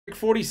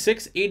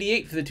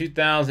4688 for the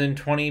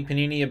 2020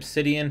 Panini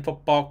Obsidian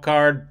football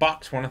card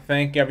box. Want to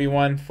thank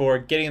everyone for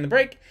getting in the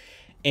break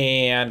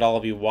and all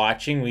of you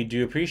watching. We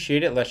do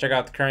appreciate it. Let's check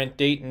out the current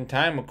date and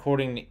time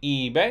according to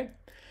eBay.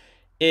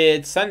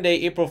 It's Sunday,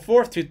 April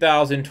 4th,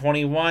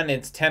 2021.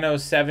 It's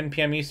 10:07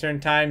 p.m. Eastern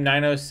Time,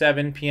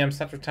 9:07 p.m.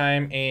 Central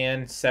Time,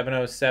 and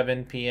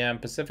 7:07 p.m.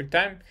 Pacific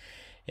Time.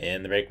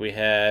 In the break, we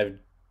have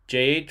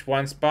JH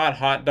 1 spot,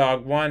 Hot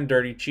Dog 1,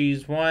 Dirty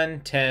Cheese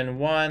 1, 10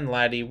 1,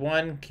 Laddie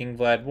 1, King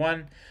Vlad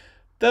 1,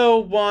 Though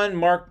 1,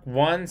 Mark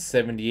 1,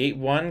 78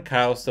 1,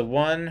 Kylesa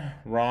 1,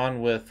 Ron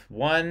with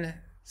 1,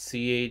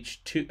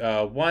 CH 2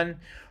 1,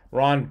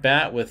 Ron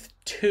Bat with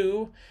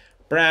 2,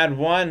 Brad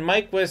 1,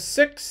 Mike with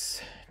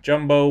 6,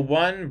 Jumbo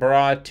 1,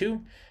 Bra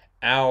 2,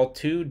 Al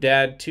 2,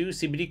 Dad 2,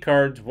 CBD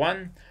Cards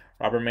 1,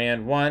 Robert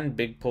Man 1,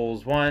 Big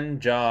Pulls 1,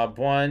 Job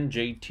 1,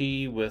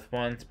 JT with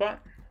 1 spot.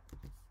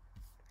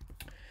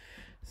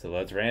 So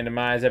let's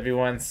randomize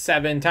everyone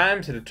 7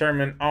 times to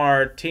determine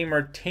our team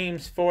or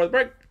teams for the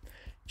break.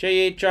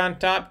 JH on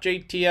top,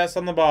 JTS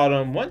on the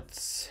bottom.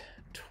 Once,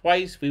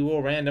 twice, we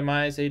will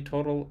randomize a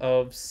total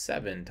of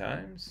 7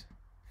 times.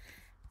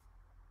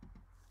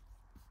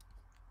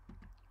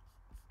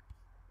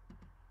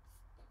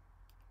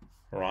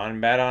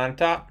 Ron Bat on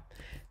top.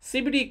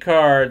 CBD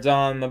Cards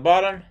on the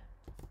bottom.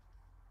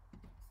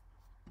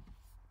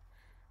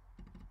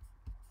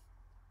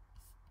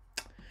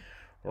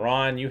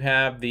 Ron, you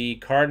have the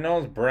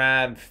Cardinals,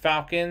 Brad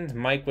Falcons,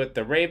 Mike with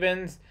the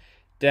Ravens,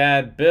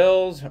 Dad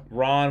Bills,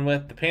 Ron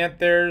with the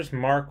Panthers,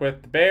 Mark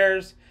with the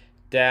Bears,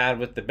 Dad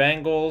with the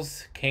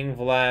Bengals, King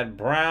Vlad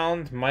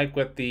Browns, Mike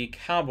with the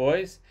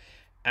Cowboys,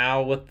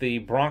 Al with the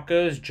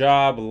Broncos,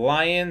 Job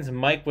Lions,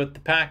 Mike with the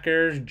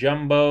Packers,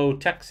 Jumbo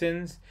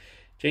Texans,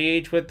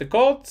 JH with the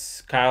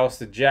Colts, Kyle's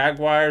the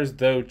Jaguars,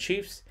 Though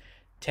Chiefs,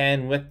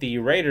 10 with the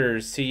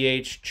Raiders,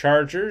 CH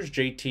Chargers,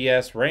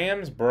 JTS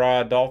Rams,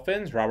 Broad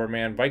Dolphins, Robert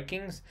Man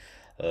Vikings,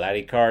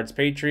 Laddie Cards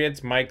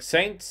Patriots, Mike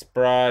Saints,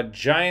 Broad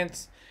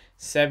Giants,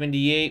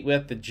 78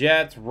 with the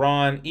Jets,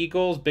 Ron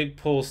Eagles, Big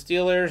Pull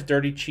Steelers,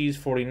 Dirty Cheese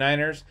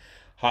 49ers,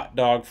 Hot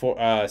Dog for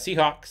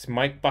Seahawks,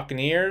 Mike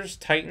Buccaneers,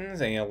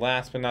 Titans, and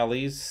last but not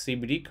least,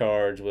 CBD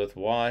Cards with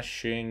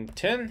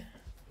Washington.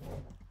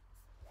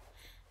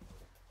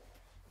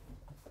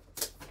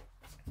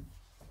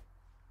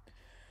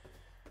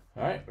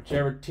 All right,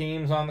 whichever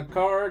team's on the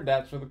card,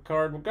 that's where the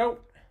card will go.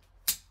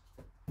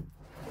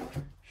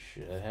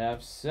 Should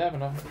have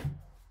 7 of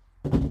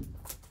them.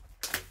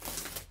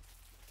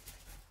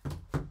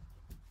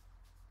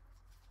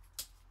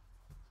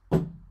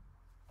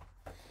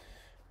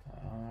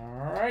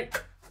 All right,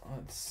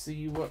 let's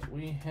see what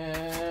we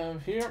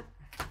have here.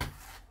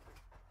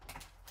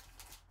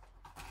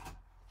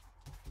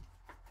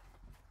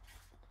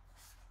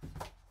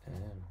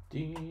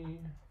 Empty.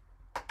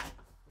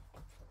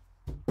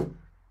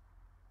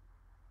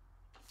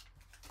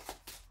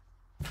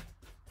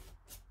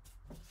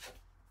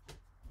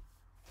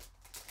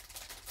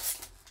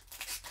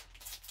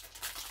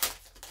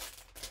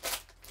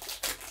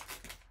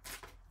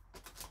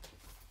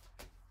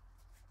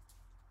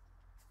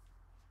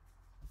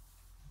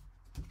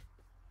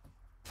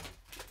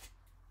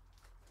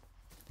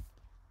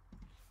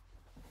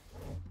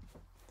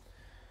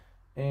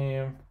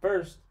 And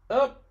first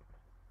up,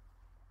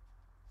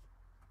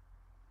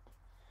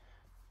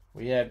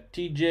 we have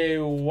T.J.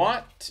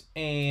 Watt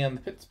and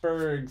the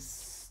Pittsburgh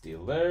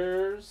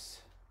Steelers.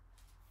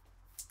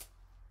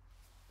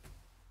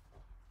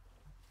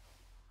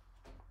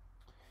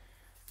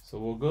 So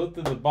we'll go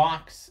through the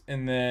box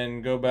and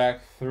then go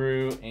back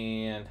through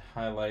and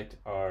highlight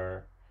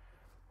our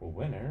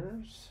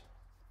winners.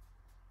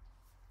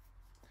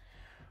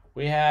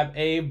 We have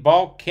a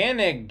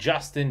volcanic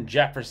Justin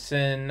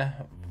Jefferson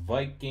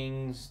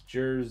Vikings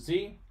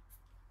jersey.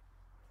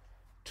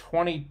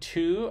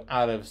 22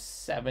 out of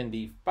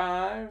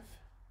 75.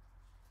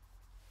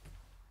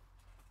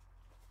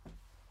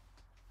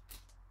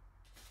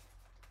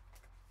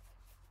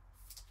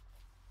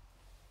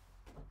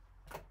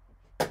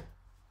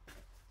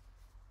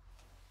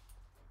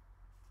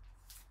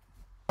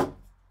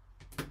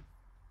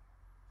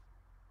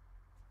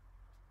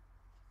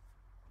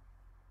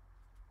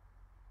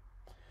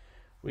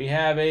 We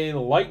have a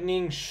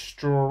lightning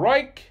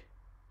strike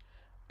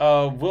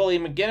of Willie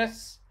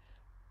McGinnis,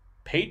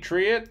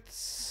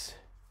 Patriots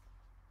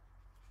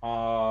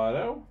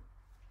auto,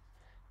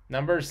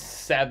 number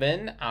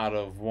 7 out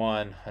of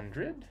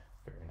 100.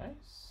 Very nice.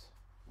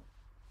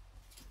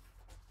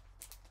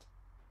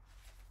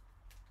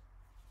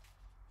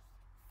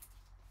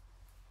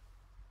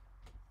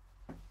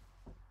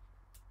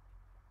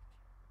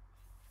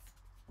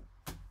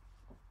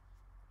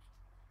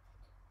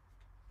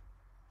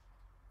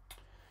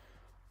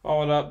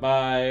 Followed up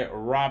by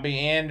Robbie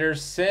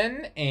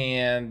Anderson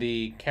and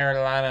the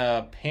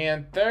Carolina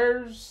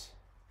Panthers.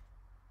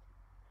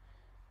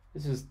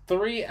 This is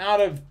 3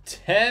 out of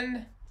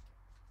 10.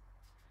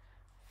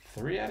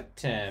 3 out of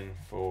 10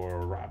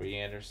 for Robbie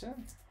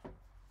Anderson.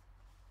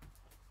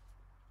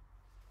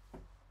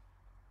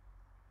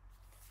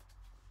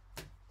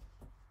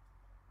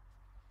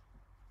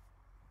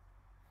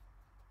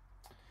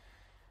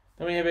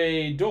 Then we have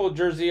a dual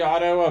jersey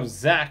auto of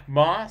Zach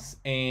Moss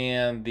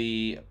and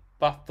the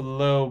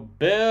Buffalo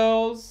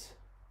Bills.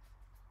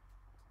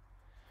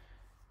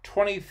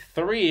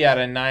 23 out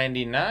of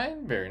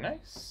 99. Very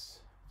nice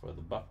for the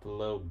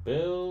Buffalo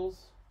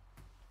Bills.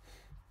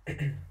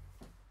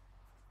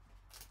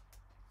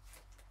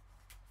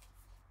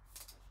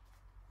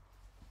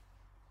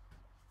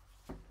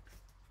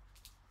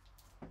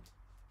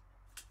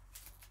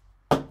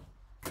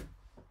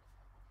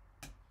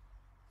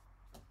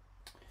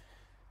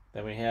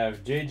 Then we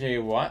have J.J.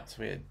 Watts.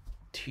 We had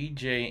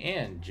T.J.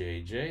 and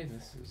J.J.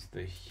 This is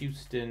the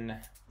Houston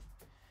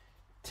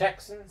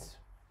Texans.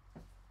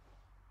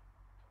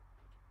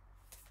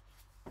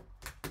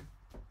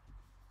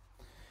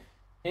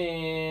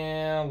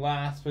 And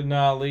last but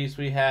not least,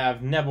 we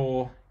have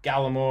Neville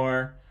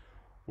Gallimore,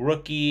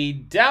 rookie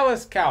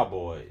Dallas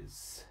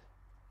Cowboys.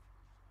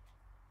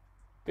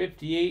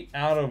 58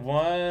 out of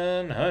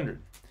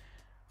 100.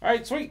 All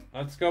right, sweet.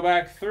 Let's go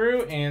back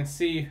through and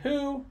see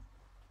who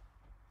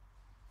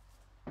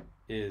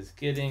is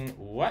getting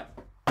what.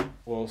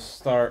 We'll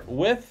start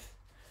with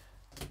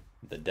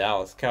the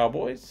Dallas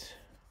Cowboys.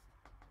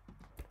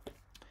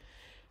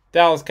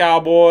 Dallas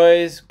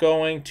Cowboys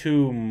going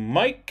to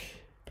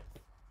Mike.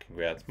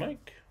 Congrats,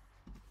 Mike.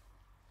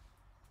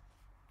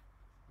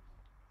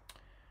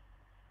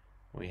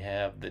 We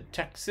have the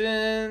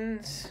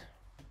Texans.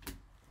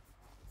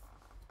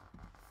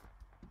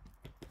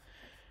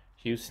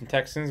 Houston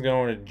Texans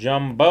going to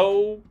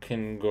Jumbo.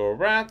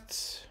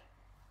 Congrats.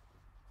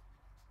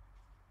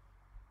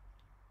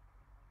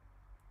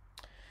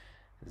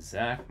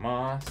 Zach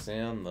Moss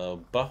and the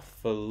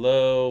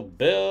Buffalo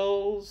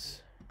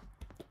Bills.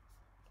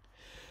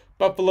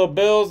 Buffalo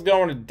Bills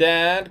going to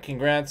Dad.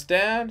 Congrats,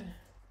 Dad.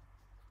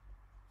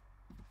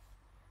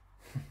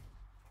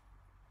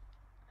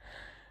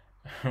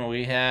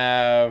 We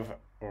have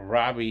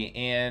Robbie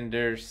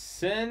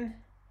Anderson.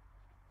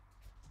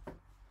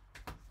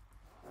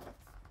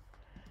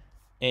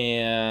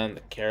 And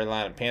the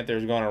Carolina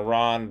Panthers going to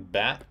Ron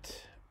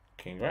Batt.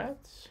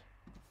 Congrats.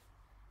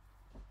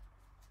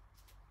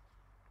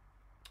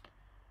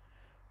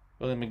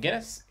 William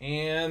McGinnis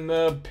and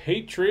the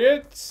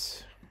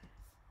Patriots.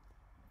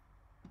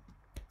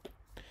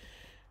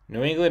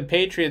 New England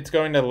Patriots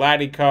going to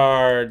Laddie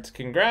Cards.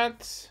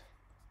 Congrats.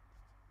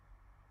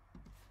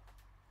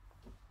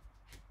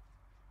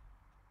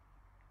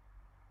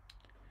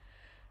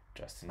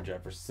 Justin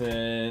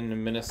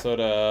Jefferson,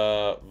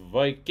 Minnesota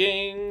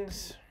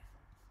Vikings.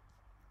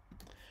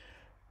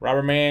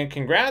 Robert Mann,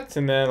 congrats.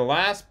 And then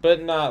last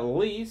but not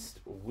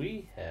least,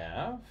 we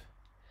have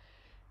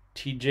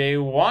T.J.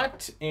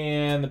 Watt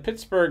and the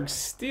Pittsburgh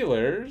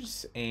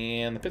Steelers.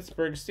 And the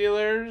Pittsburgh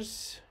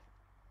Steelers.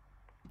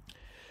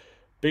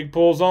 Big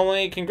pulls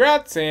only.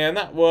 Congrats. And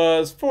that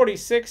was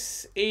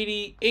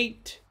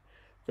 46.88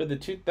 for the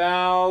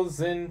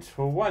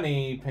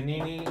 2020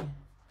 Panini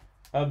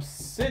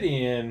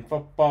Obsidian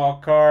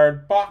football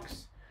card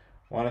box.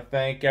 Want to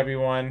thank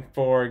everyone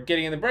for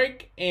getting in the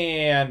break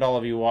and all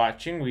of you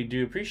watching. We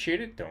do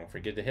appreciate it. Don't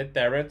forget to hit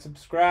that red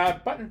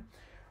subscribe button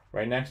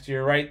right next to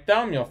your right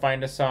thumb. You'll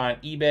find us on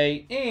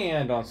eBay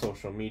and on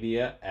social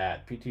media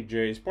at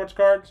P2J Sports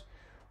Cards.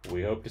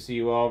 We hope to see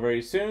you all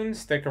very soon.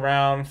 Stick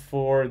around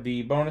for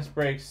the bonus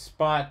break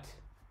spot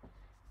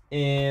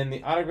in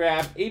the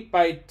autograph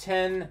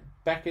 8x10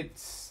 Beckett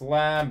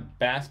Slab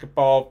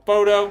basketball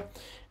photo.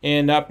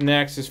 And up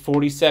next is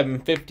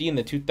 47.50 in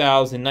the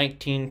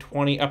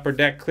 2019-20 Upper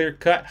Deck Clear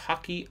Cut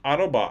Hockey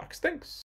Auto Box. Thanks.